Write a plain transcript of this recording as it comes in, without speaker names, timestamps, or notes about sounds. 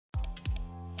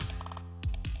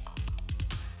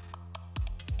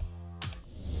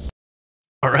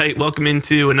All right, welcome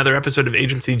into another episode of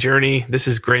Agency Journey. This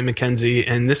is MacKenzie,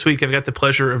 and this week I've got the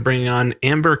pleasure of bringing on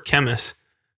Amber Kemmis,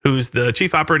 who's the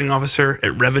Chief Operating Officer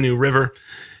at Revenue River.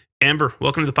 Amber,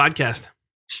 welcome to the podcast.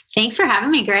 Thanks for having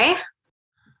me, Gray.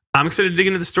 I'm excited to dig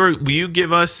into the story. Will you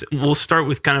give us, we'll start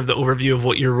with kind of the overview of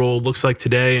what your role looks like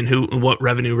today and what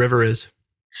Revenue River is.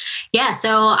 Yeah,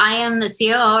 so I am the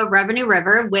COO of Revenue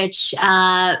River, which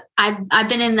I've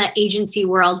been in the agency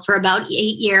world for about 8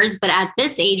 years, but at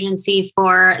this agency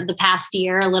for the past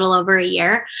year, a little over a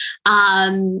year.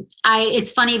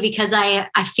 It's funny because I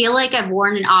feel like I've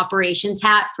worn an operations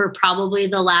hat for probably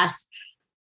the last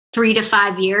 3 to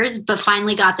 5 years, but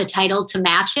finally got the title to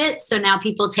match it. So now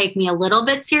people take me a little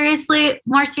bit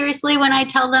more seriously when I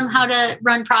tell them how to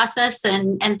run process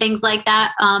and things like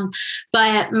that.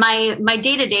 But my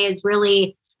day-to-day is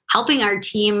really helping our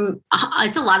team.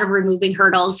 It's a lot of removing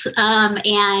hurdles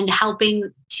and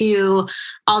helping to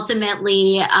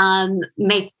ultimately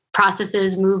make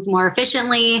processes move more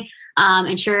efficiently,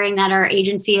 ensuring that our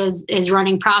agency is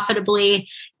running profitably.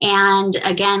 And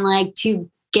again, like to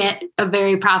get a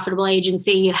very profitable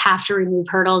agency, you have to remove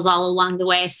hurdles all along the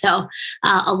way. So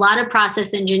a lot of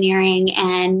process engineering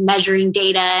and measuring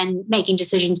data and making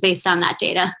decisions based on that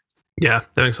data. Yeah,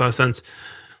 that makes a lot of sense.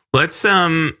 Let's,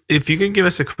 if you could give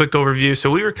us a quick overview.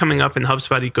 So we were coming up in the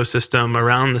HubSpot ecosystem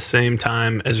around the same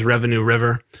time as Revenue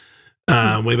River.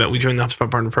 Way back, we joined the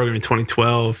HubSpot Partner Program in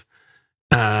 2012,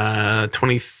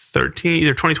 2013,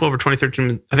 either 2012 or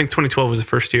 2013. I think 2012 was the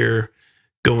first year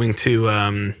going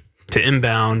to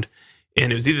inbound.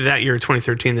 And it was either that year or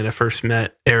 2013 that I first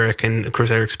met Eric. And of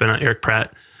course, Eric's been on, Eric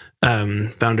Pratt,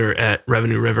 founder at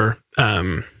Revenue River,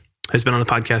 has been on the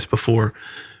podcast before.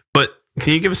 But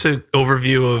can you give us an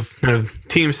overview of kind of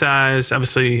team size?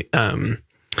 Obviously,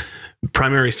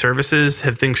 primary services.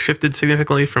 Have things shifted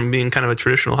significantly from being kind of a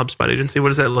traditional HubSpot agency? What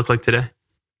does that look like today?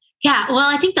 Yeah,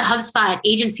 well, I think the HubSpot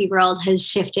agency world has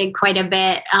shifted quite a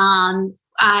bit.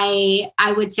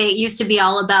 I would say it used to be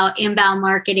all about inbound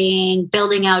marketing,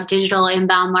 building out digital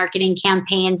inbound marketing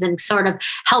campaigns and sort of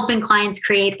helping clients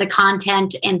create the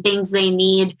content and things they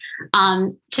need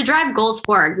to drive goals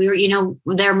forward. We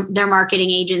were, their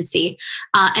marketing agency.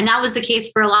 And that was the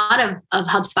case for a lot of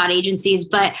HubSpot agencies.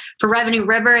 But for Revenue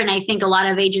River, and I think a lot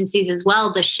of agencies as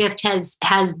well, the shift has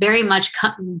very much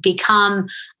become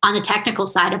on the technical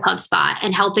side of HubSpot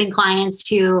and helping clients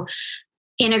to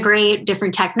integrate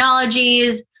different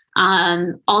technologies,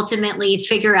 ultimately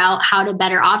figure out how to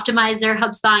better optimize their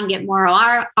HubSpot and get more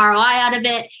ROI out of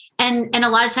it. And a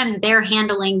lot of times they're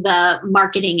handling the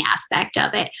marketing aspect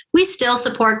of it. We still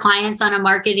support clients on a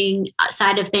marketing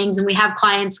side of things. And we have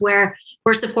clients where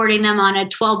we're supporting them on a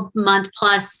 12-month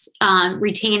plus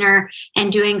retainer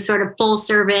and doing sort of full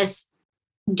service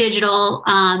digital,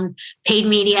 paid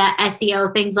media,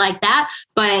 SEO, things like that.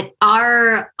 But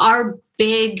our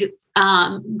big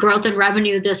growth in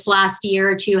revenue this last year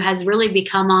or two has really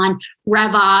become on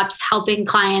RevOps, helping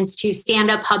clients to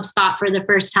stand up HubSpot for the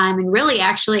first time and really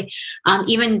actually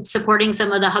even supporting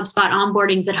some of the HubSpot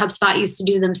onboardings that HubSpot used to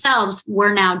do themselves,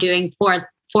 we're now doing for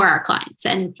our clients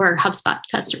and for HubSpot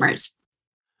customers.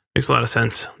 Makes a lot of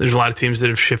sense. There's a lot of teams that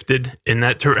have shifted in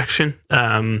that direction.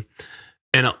 And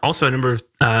also a number of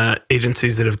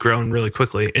agencies that have grown really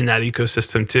quickly in that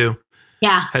ecosystem too.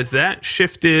 Yeah. Has that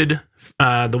shifted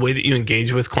the way that you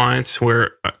engage with clients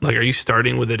where, like, are you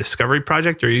starting with a discovery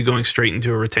project or are you going straight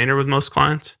into a retainer with most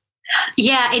clients?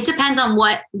 Yeah, it depends on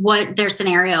what their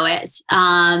scenario is.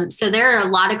 So there are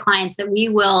a lot of clients that we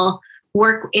will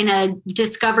work in a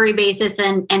discovery basis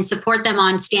and support them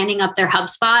on standing up their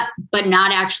HubSpot, but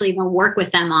not actually even work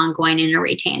with them on going in a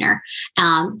retainer.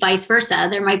 Vice versa.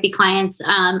 There might be clients.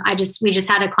 We just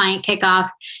had a client kickoff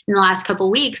in the last couple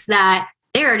of weeks that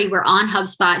they already were on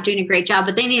HubSpot doing a great job,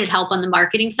 but they needed help on the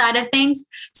marketing side of things.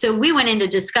 So we went into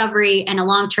discovery and a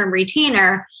long-term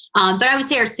retainer. But I would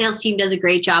say our sales team does a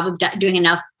great job of doing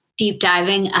enough deep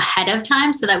diving ahead of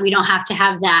time so that we don't have to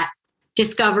have that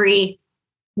discovery,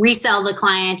 resell the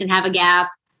client and have a gap,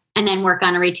 and then work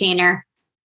on a retainer.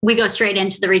 We go straight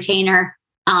into the retainer.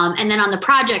 And then on the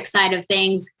project side of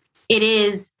things, it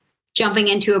is jumping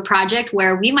into a project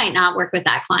where we might not work with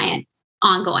that client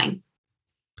ongoing.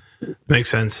 Makes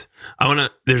sense.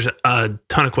 There's a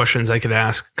ton of questions I could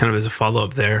ask kind of as a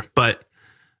follow-up there, but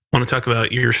I want to talk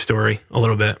about your story a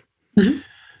little bit.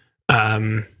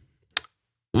 Mm-hmm.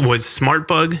 Was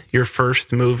SmartBug your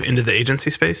first move into the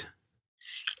agency space?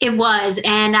 It was.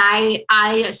 And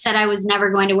I said I was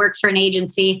never going to work for an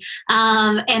agency.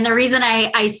 And the reason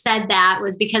I said that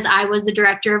was because I was the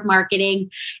director of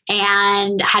marketing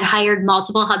and had hired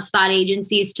multiple HubSpot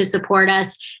agencies to support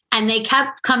us. And they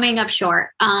kept coming up short.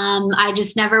 I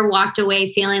just never walked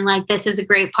away feeling like this is a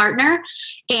great partner.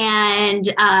 And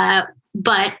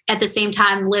but at the same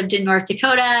time lived in North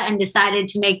Dakota and decided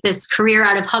to make this career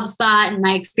out of HubSpot and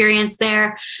my experience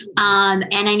there. And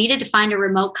I needed to find a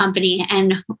remote company.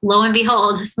 And lo and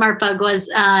behold, SmartBug was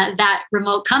that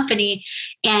remote company.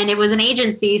 And it was an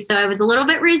agency. So I was a little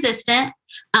bit resistant,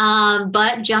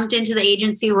 but jumped into the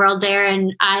agency world there.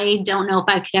 And I don't know if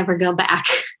I could ever go back.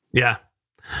 Yeah.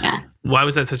 Why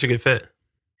was that such a good fit?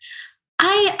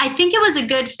 I think it was a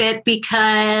good fit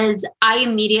because I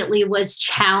immediately was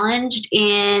challenged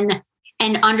in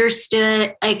and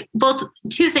understood like both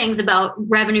two things about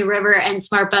Revenue River and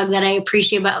SmartBug that I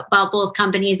appreciate about both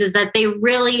companies is that they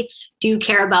really do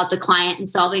care about the client and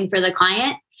solving for the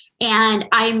client. And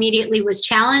I immediately was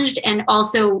challenged and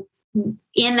also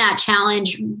in that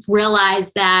challenge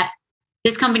realized that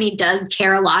this company does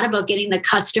care a lot about getting the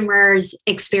customer's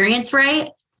experience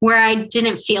right, where I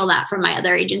didn't feel that from my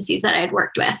other agencies that I'd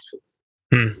worked with.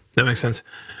 That makes sense.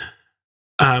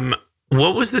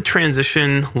 What was the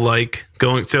transition like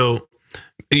going? So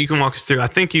you can walk us through. I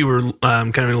think you were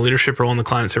kind of in a leadership role in the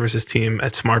client services team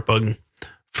at SmartBug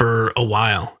for a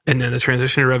while. And then the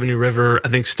transition to Revenue River, I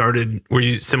think started, were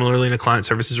you similarly in a client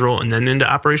services role and then into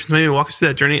operations? Maybe walk us through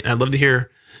that journey. And I'd love to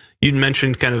hear, you'd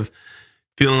mentioned kind of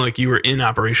feeling like you were in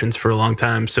operations for a long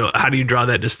time. So how do you draw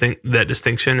that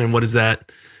distinction and what does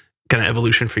that kind of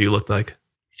evolution for you look like?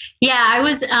 Yeah,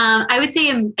 I would say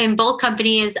in both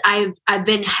companies, I've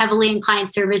been heavily in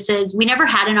client services. We never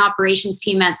had an operations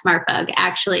team at SmartBug,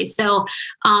 actually. So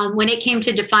when it came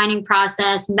to defining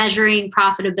process, measuring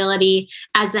profitability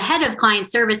as the head of client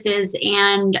services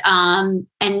and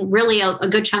really a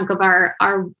good chunk of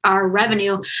our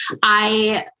revenue,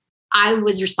 I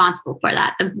was responsible for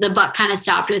that. The buck kind of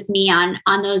stopped with me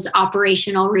on those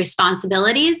operational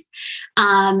responsibilities.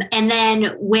 And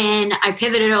then when I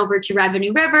pivoted over to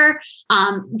Revenue River,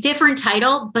 different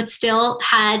title, but still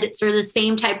had sort of the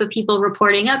same type of people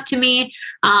reporting up to me,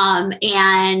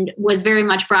 and was very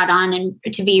much brought on and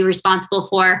to be responsible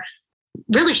for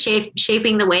really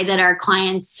shaping the way that our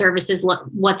clients' services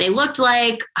what they looked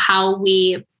like, how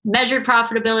we measured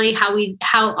profitability,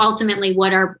 how ultimately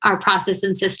what our process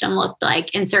and system looked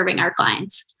like in serving our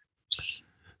clients.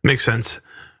 Makes sense.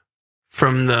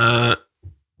 From the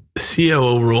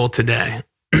COO role today,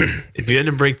 if you had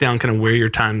to break down kind of where your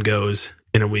time goes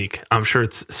in a week, I'm sure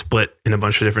it's split in a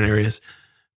bunch of different areas,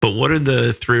 but what are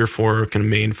the 3 or 4 kind of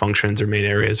main functions or main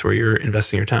areas where you're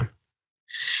investing your time?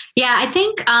 Yeah, I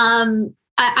think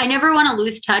I never want to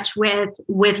lose touch with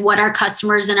what our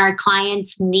customers and our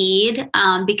clients need,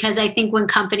 because I think when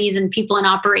companies and people in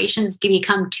operations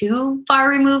become too far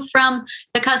removed from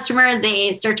the customer,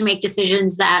 they start to make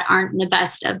decisions that aren't in the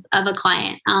best of a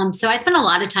client. So I spend a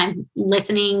lot of time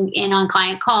listening in on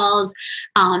client calls,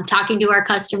 talking to our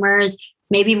customers,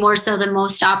 maybe more so than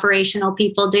most operational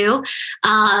people do.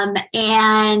 And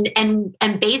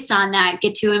based on that,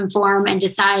 get to inform and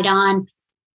decide on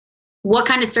what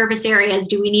kind of service areas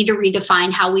do we need to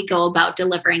redefine how we go about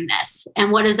delivering this?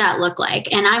 And what does that look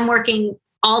like? And I'm working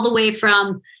all the way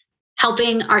from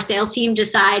helping our sales team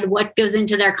decide what goes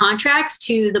into their contracts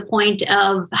to the point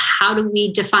of how do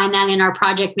we define that in our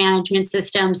project management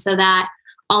system so that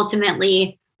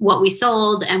ultimately what we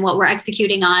sold and what we're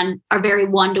executing on are very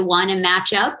one-to-one and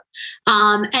match up.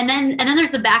 And then there's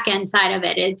the back end side of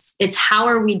it. It's how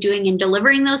are we doing in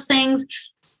delivering those things?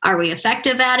 Are we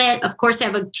effective at it? Of course, I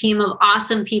have a team of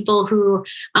awesome people who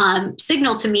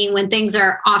signal to me when things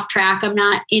are off track. I'm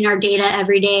not in our data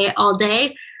every day, all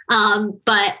day.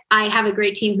 But I have a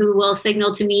great team who will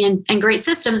signal to me and great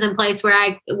systems in place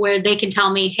where they can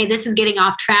tell me, hey, this is getting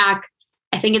off track.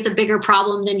 I think it's a bigger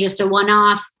problem than just a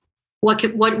one-off. What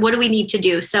do we need to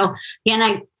do? So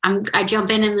again, I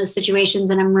jump in those situations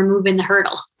and I'm removing the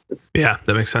hurdle. Yeah,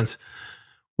 that makes sense.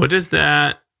 What is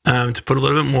that, to put a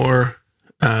little bit more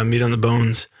meat on the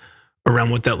bones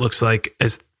around what that looks like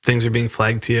as things are being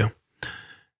flagged to you?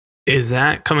 Is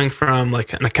that coming from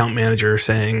like an account manager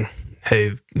saying,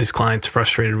 hey, this client's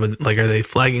frustrated with, like, are they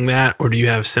flagging that? Or do you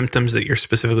have symptoms that you're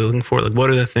specifically looking for? Like,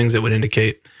 what are the things that would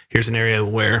indicate here's an area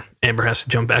where Amber has to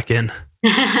jump back in?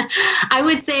 I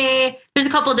would say there's a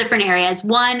couple of different areas.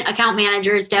 One, account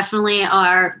managers definitely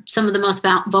are some of the most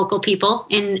vocal people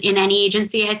in any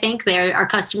agency. I think they're our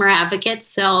customer advocates.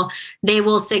 So they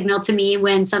will signal to me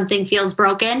when something feels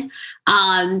broken.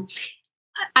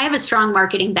 I have a strong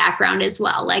marketing background as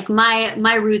well. Like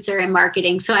my roots are in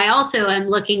marketing. So I also am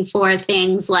looking for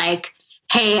things like,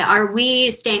 hey, are we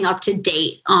staying up to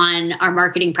date on our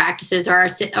marketing practices or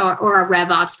our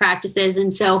RevOps practices?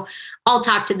 And so I'll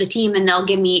talk to the team and they'll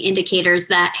give me indicators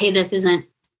that, hey, this isn't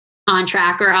on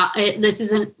track or this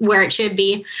isn't where it should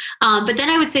be. But then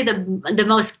I would say the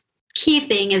most key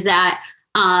thing is that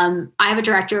I have a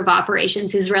director of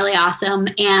operations who's really awesome,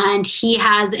 and he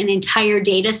has an entire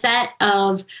data set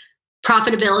of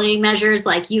profitability measures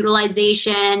like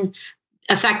utilization,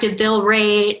 effective bill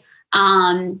rate,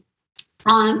 on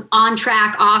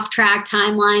track, off track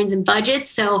timelines and budgets.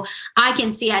 So I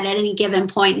can see at any given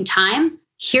point in time,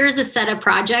 here's a set of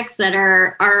projects that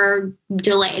are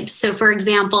delayed. So for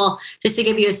example, just to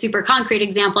give you a super concrete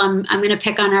example, I'm going to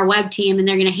pick on our web team and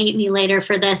they're going to hate me later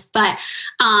for this. But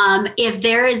if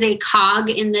there is a cog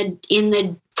in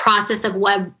the process of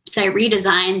website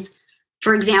redesigns,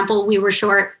 for example, we were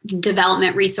short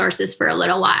development resources for a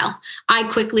little while. I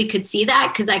quickly could see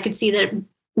that because I could see that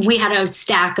we had a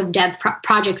stack of dev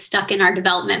projects stuck in our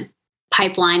development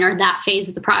pipeline or that phase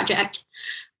of the project.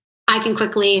 I can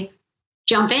quickly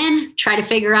jump in, try to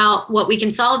figure out what we can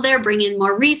solve there, bring in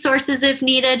more resources if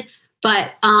needed.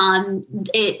 But I'm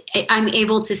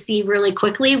able to see really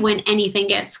quickly when anything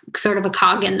gets sort of a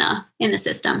cog in the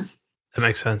system. That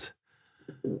makes sense.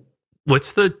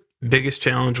 What's the biggest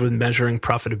challenge with measuring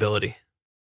profitability?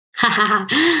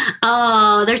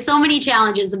 Oh, there's so many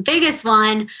challenges. The biggest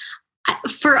one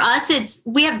for us,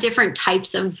 we have different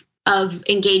types of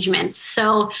engagements.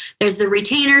 So there's the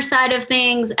retainer side of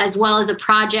things as well as a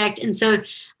project. And so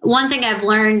one thing I've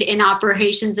learned in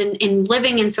operations and in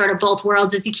living in sort of both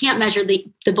worlds is you can't measure the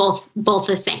both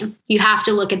the same. You have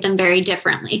to look at them very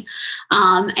differently.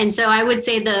 And so I would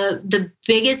say the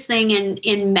biggest thing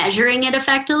in measuring it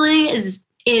effectively is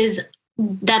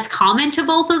that's common to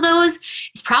both of those.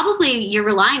 It's probably you're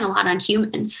relying a lot on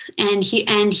humans, and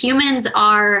humans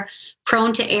are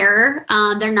prone to error.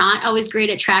 They're not always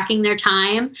great at tracking their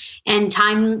time, and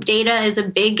time data is a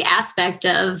big aspect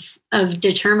of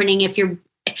determining if you're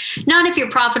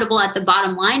profitable at the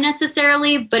bottom line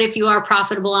necessarily, but if you are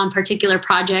profitable on particular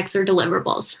projects or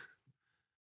deliverables.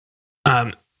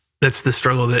 That's the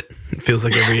struggle that feels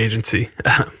like every agency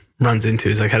runs into,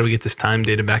 is like, how do we get this time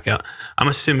data back out? I'm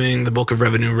assuming the bulk of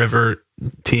Revenue River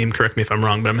team, correct me if I'm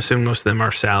wrong, but I'm assuming most of them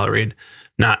are salaried,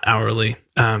 not hourly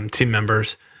team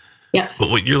members. Yeah. But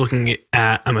what you're looking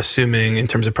at, I'm assuming in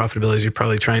terms of profitability, is you're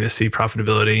probably trying to see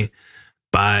profitability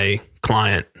by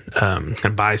client, kind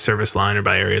of by service line or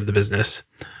by area of the business.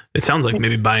 It sounds like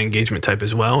maybe by engagement type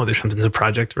as well, whether something's a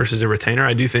project versus a retainer.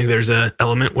 I do think there's an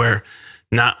element where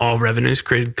not all revenue is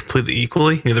created completely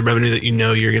equally. The revenue that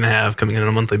you're going to have coming in on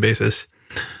a monthly basis.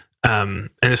 And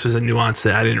this was a nuance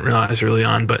that I didn't realize early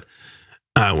on, but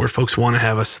where folks want to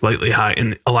have a slightly high,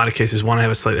 in a lot of cases, want to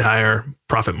have a slightly higher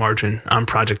profit margin on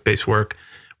project-based work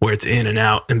where it's in and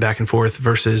out and back and forth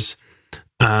versus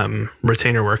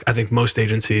retainer work. I think most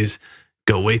agencies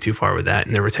go way too far with that,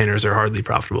 and their retainers are hardly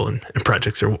profitable and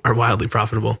projects are wildly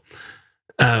profitable.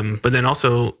 But then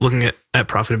also looking at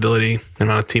profitability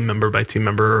and on a team member by team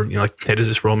member, like, hey, does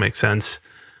this role make sense?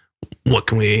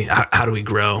 How do we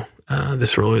grow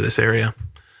this role or this area?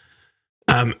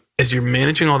 As you're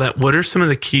managing all that, what are some of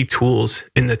the key tools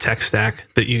in the tech stack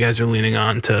that you guys are leaning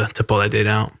on to pull that data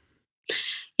out?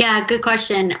 Yeah, good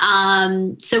question.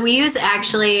 So we use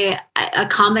actually a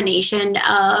combination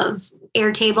of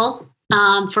Airtable.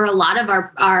 For a lot of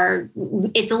our,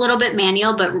 it's a little bit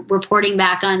manual, but reporting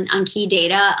back on key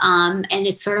data. And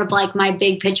it's sort of like my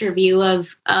big picture view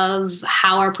of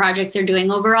how our projects are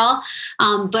doing overall.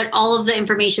 But all of the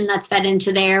information that's fed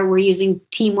into there, we're using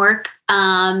Teamwork.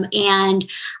 And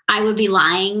I would be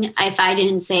lying if I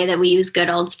didn't say that we use good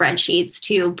old spreadsheets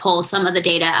to pull some of the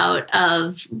data out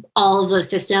of all of those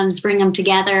systems, bring them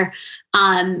together.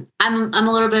 I'm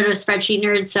a little bit of a spreadsheet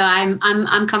nerd, so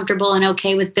I'm comfortable and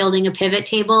okay with building a pivot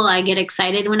table. I get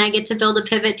excited when I get to build a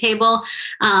pivot table.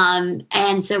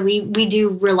 And so we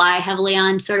do rely heavily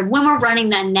on sort of when we're running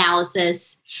that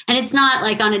analysis, and it's not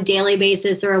like on a daily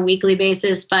basis or a weekly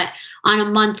basis, but on a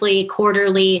monthly,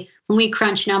 quarterly, when we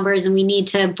crunch numbers and we need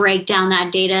to break down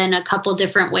that data in a couple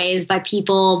different ways by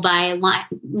people, by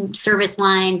service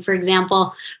line, for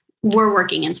example, we're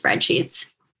working in spreadsheets.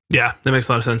 Yeah, that makes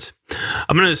a lot of sense.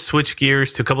 I'm going to switch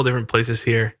gears to a couple different places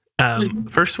here.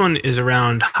 First one is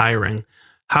around hiring.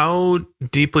 How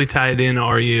deeply tied in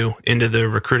are you into the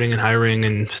recruiting and hiring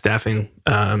and staffing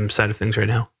side of things right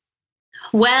now?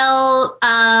 Well,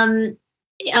 a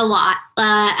lot.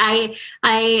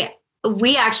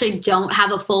 we actually don't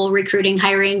have a full recruiting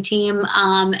hiring team.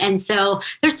 And so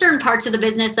there's certain parts of the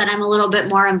business that I'm a little bit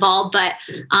more involved. But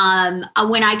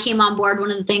when I came on board,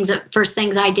 one of the first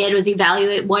things I did was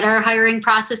evaluate what our hiring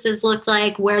processes looked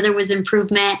like, where there was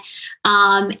improvement.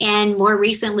 And more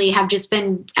recently have just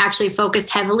been actually focused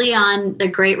heavily on the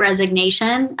Great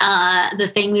Resignation, the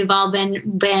thing we've all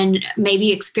been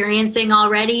maybe experiencing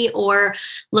already or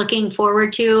looking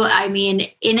forward to. I mean,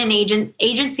 in an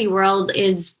agency world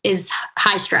is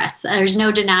high stress. There's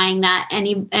no denying that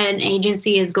an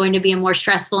agency is going to be a more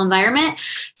stressful environment.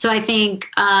 So I think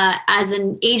as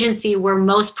an agency, we're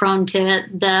most prone to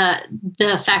the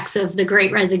effects of the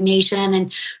Great Resignation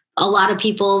and a lot of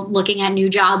people looking at new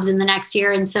jobs in the next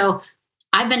year. And so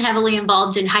I've been heavily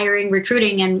involved in hiring,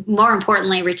 recruiting, and more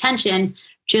importantly, retention,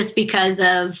 just because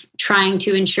of trying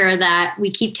to ensure that we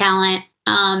keep talent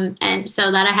and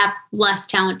so that I have less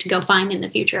talent to go find in the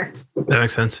future. That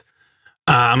makes sense.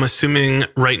 I'm assuming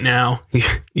right now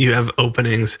you have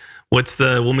openings.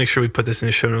 We'll make sure we put this in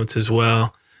the show notes as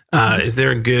well. Is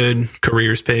there a good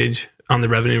careers page on the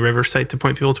Revenue River site to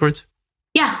point people towards?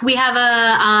 Yeah, we have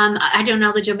I don't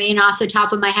know the domain off the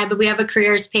top of my head, but we have a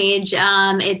careers page.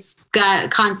 It's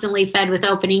got constantly fed with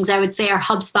openings. I would say our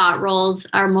HubSpot roles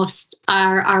are most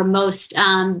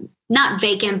not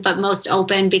vacant, but most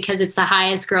open because it's the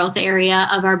highest growth area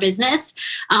of our business.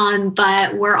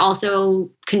 But we're also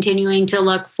continuing to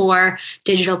look for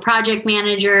digital project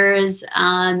managers,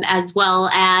 as well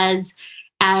as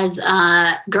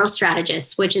growth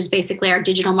strategists, which is basically our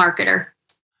digital marketer.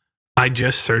 I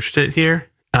just searched it here.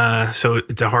 So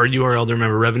it's a hard URL to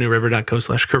remember.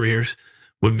 revenueriver.co/careers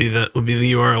would be the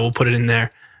URL. We'll put it in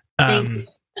there.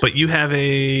 But you have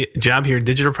a job here,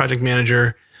 digital project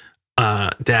manager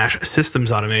 --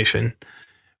 systems automation,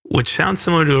 which sounds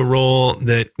similar to a role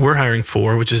that we're hiring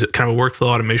for, which is kind of a workflow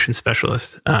automation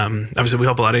specialist. Obviously, we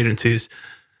help a lot of agencies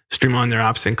streamline their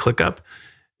ops in ClickUp.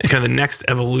 And kind of the next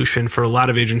evolution for a lot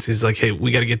of agencies is like, hey,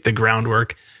 we got to get the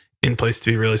groundwork in place to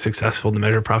be really successful, to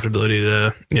measure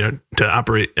profitability, to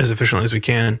operate as efficiently as we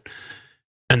can.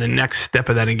 And the next step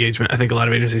of that engagement, I think a lot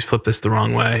of agencies flip this the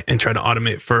wrong way and try to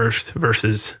automate first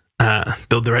versus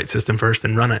build the right system first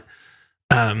and run it.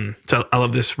 So I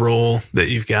love this role that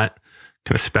you've got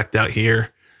kind of specced out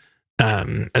here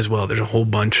as well. There's a whole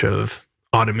bunch of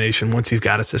automation once you've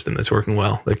got a system that's working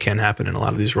well that can happen in a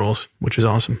lot of these roles, which is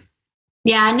awesome.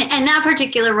 Yeah, and that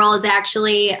particular role is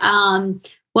actually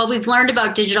what we've learned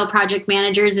about digital project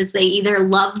managers is they either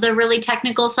love the really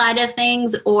technical side of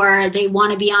things or they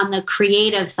want to be on the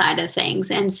creative side of things.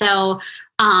 And so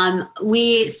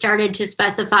we started to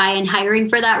specify in hiring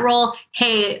for that role,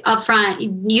 hey, upfront,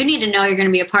 you need to know you're going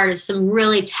to be a part of some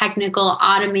really technical,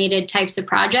 automated types of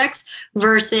projects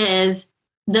versus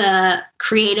the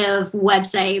creative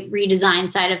website redesign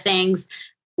side of things.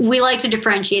 We like to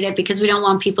differentiate it because we don't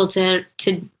want people to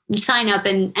sign up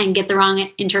and get the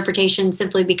wrong interpretation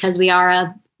simply because we are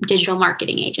a digital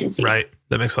marketing agency. Right.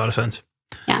 That makes a lot of sense.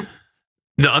 Yeah.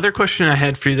 The other question I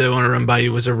had for you that I want to run by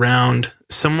you was around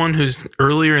someone who's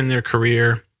earlier in their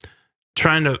career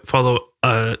trying to follow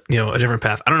a different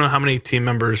path. I don't know how many team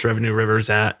members Revenue River's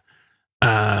at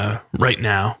right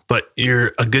now, but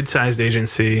you're a good sized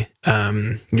agency.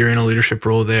 You're in a leadership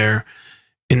role there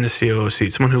in the COO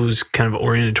seat, someone who's kind of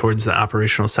oriented towards the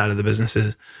operational side of the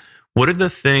businesses. What are the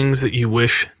things that you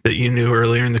wish that you knew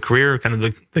earlier in the career, kind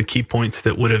of the key points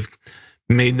that would have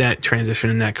made that transition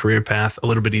in that career path a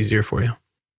little bit easier for you?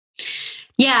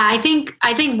 Yeah, I think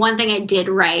one thing I did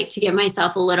right to give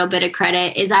myself a little bit of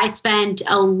credit is I spent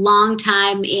a long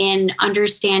time in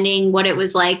understanding what it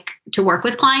was like to work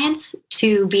with clients,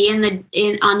 to be on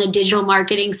the digital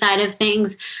marketing side of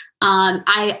things.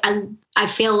 I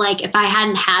feel like if I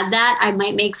hadn't had that, I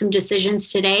might make some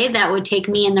decisions today that would take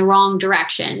me in the wrong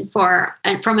direction from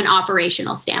an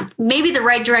operational standpoint. Maybe the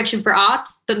right direction for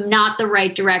ops, but not the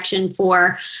right direction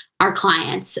for our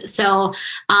clients. So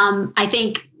I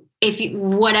think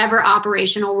whatever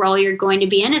operational role you're going to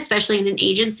be in, especially in an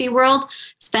agency world,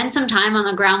 spend some time on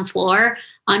the ground floor,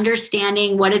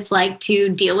 understanding what it's like to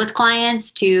deal with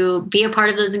clients, to be a part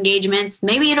of those engagements.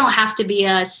 Maybe you don't have to be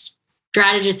a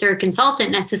strategist or a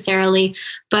consultant necessarily,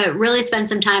 but really spend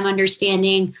some time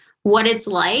understanding what it's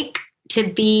like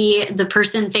to be the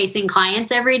person facing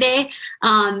clients every day.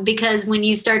 Because when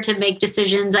you start to make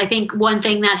decisions, I think one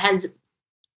thing that has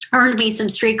earned me some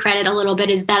street credit a little bit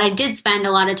is that I did spend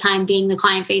a lot of time being the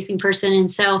client facing person. And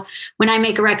so when I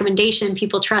make a recommendation,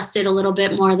 people trust it a little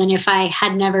bit more than if I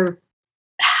had never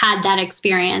had that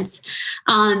experience.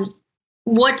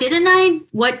 what didn't I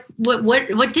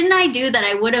do that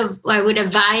I would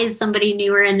advise somebody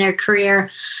newer in their career?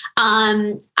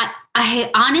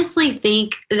 I honestly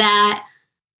think that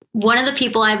one of the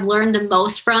people I've learned the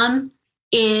most from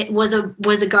it was a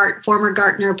former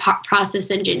Gartner process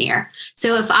engineer.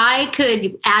 So if I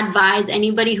could advise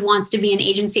anybody who wants to be in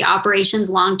agency operations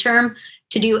long term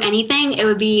to do anything, it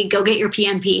would be go get your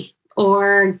PMP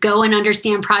or go and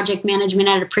understand project management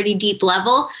at a pretty deep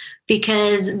level,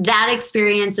 because that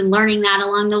experience and learning that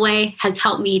along the way has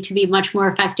helped me to be much more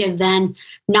effective than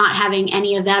not having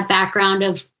any of that background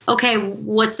of, okay,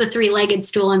 what's the three-legged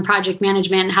stool in project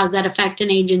management and how's that affect an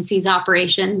agency's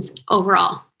operations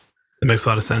overall? That makes a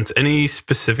lot of sense. Any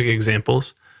specific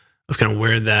examples of kind of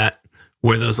where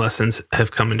those lessons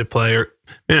have come into play, or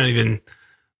maybe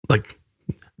not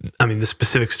even the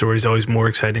specific story is always more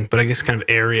exciting, but I guess kind of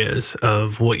areas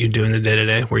of what you do in the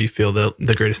day-to-day where you feel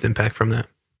the greatest impact from that?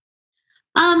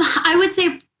 I would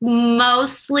say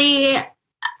mostly,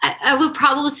 I would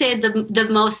probably say the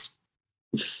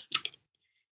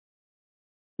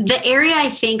area I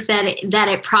think that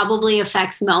it probably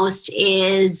affects most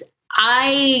is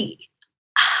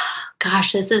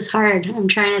gosh, this is hard. I'm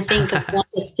trying to think of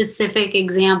a specific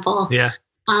example. Yeah.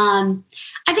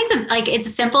 I think that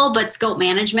it's simple, but scope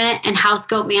management and how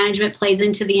scope management plays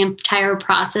into the entire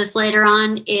process later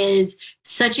on is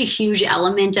such a huge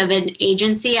element of an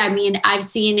agency. I mean, I've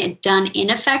seen it done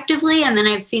ineffectively, and then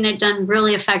I've seen it done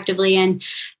really effectively.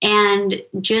 And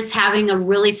just having a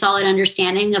really solid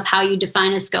understanding of how you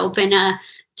define a scope in a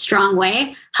strong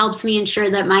way helps me ensure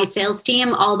that my sales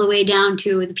team, all the way down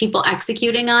to the people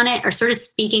executing on it, are sort of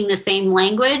speaking the same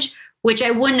language, which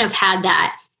I wouldn't have had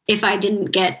that if I didn't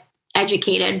get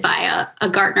educated by a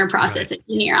Gartner process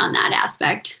engineer on that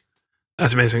aspect.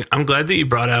 That's amazing. I'm glad that you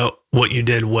brought out what you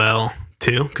did well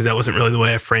too, because that wasn't really the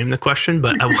way I framed the question,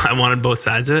 but I wanted both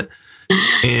sides of it.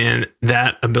 And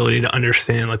that ability to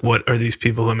understand, what are these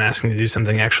people who I'm asking to do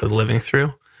something actually living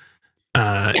through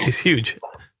is huge.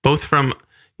 Both from,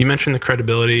 you mentioned the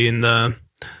credibility and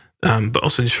but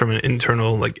also just from an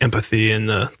internal empathy and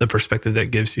the perspective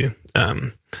that gives you.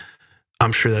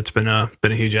 I'm sure that's been a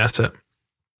huge asset.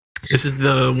 This is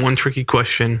the one tricky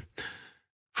question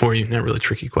for you. Not really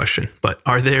tricky question, but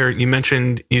you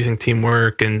mentioned using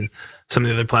Teamwork and some of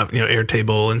the other platforms,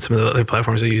 Airtable and some of the other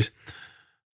platforms they use.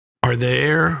 Are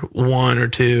there one or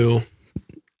two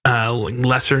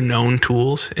lesser known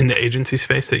tools in the agency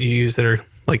space that you use that are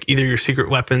either your secret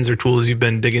weapons or tools you've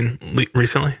been digging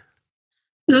recently?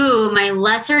 Ooh, my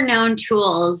lesser known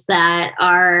tools that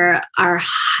are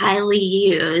highly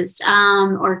used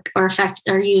or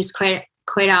used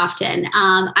quite often.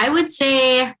 I would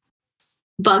say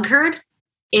BugHerd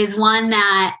is one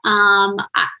that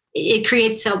it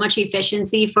creates so much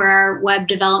efficiency for our web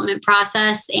development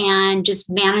process and just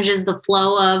manages the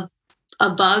flow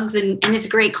of bugs, and it's a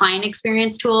great client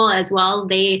experience tool as well.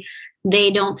 They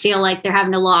don't feel like they're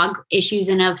having to log issues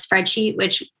in a spreadsheet,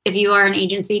 which if you are an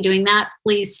agency doing that,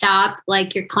 please stop.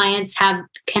 Your clients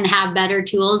can have better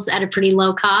tools at a pretty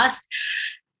low cost.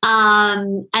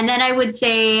 And then I would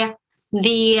say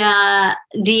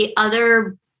the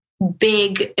other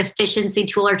big efficiency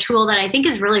tool or tool that I think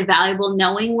is really valuable,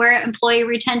 knowing where employee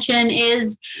retention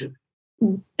is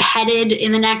headed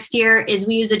in the next year, is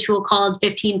we use a tool called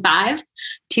 15.5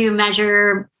 to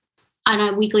measure on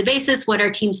a weekly basis what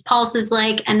our team's pulse is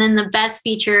like. And then the best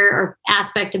feature or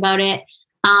aspect about it,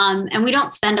 and we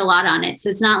don't spend a lot on it, so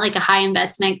it's not like a high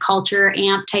investment culture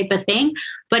amp type of thing,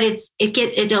 but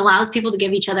it allows people to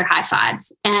give each other high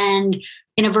fives. And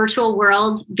in a virtual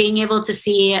world, being able to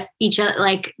see each other,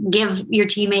 give your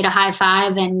teammate a high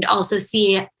five and also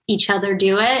see each other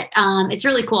do it, it's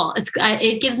really cool.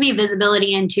 It gives me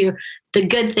visibility into the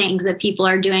good things that people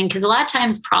are doing, because a lot of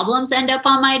times problems end up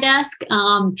on my desk.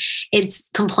 It's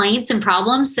complaints and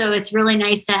problems. So it's really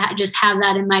nice to just have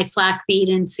that in my Slack feed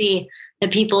and see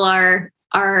that people are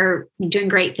doing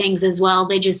great things as well.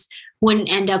 They just wouldn't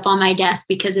end up on my desk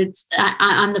because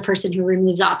I'm the person who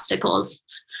removes obstacles.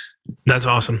 That's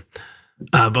awesome.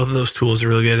 Both of those tools are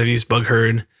really good. I've used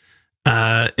BugHerd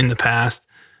in the past.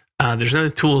 There's another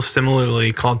tool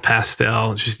similarly called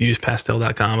Pastel. Just use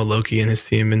pastel.com. Loki and his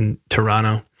team in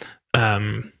Toronto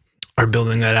are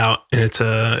building that out, and it's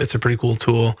a pretty cool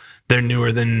tool. They're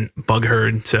newer than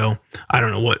BugHerd, so I don't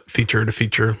know what feature to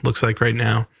feature looks like right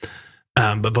now.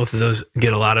 But both of those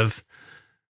get a lot of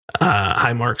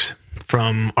high marks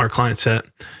from our client set.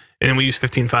 And then we use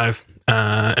 15.5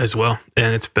 as well.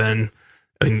 And it's been,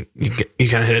 you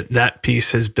kind of hit it. That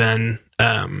piece has been,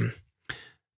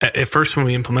 at first when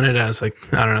we implemented it, I was like,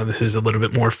 I don't know, this is a little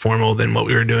bit more formal than what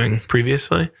we were doing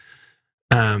previously.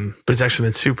 But it's actually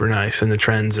been super nice in the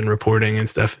trends and reporting and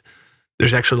stuff.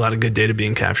 There's actually a lot of good data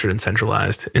being captured and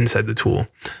centralized inside the tool,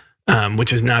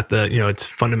 which is not its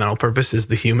fundamental purpose is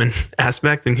the human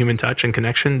aspect and human touch and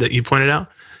connection that you pointed out.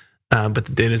 But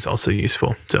the data is also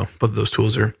useful. So both of those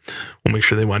tools we'll make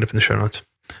sure they wind up in the show notes.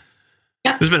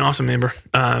 Yep. This has been awesome, Amber.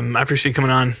 I appreciate you coming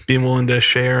on, being willing to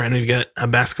share. I know you've got a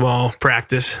basketball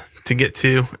practice to get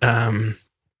to.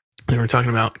 We're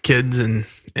talking about kids and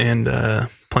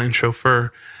playing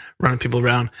chauffeur, running people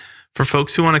around. For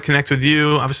folks who want to connect with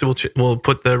you, obviously we'll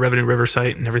put the Revenue River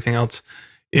site and everything else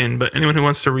in. But anyone who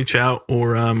wants to reach out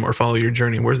or follow your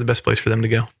journey, where's the best place for them to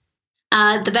go?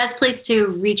 The best place to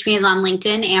reach me is on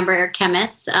LinkedIn, Amber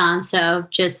Kemmis. So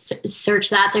just search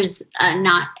that. There's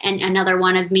not another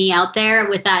one of me out there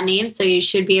with that name, so you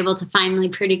should be able to find me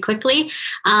pretty quickly.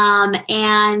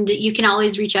 And you can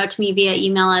always reach out to me via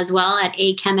email as well at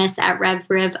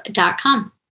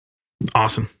akemmis@revriv.com.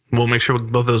 Awesome. We'll make sure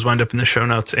both of those wind up in the show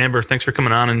notes. Amber, thanks for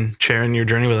coming on and sharing your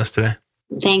journey with us today.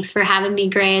 Thanks for having me,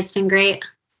 Gray. It's been great.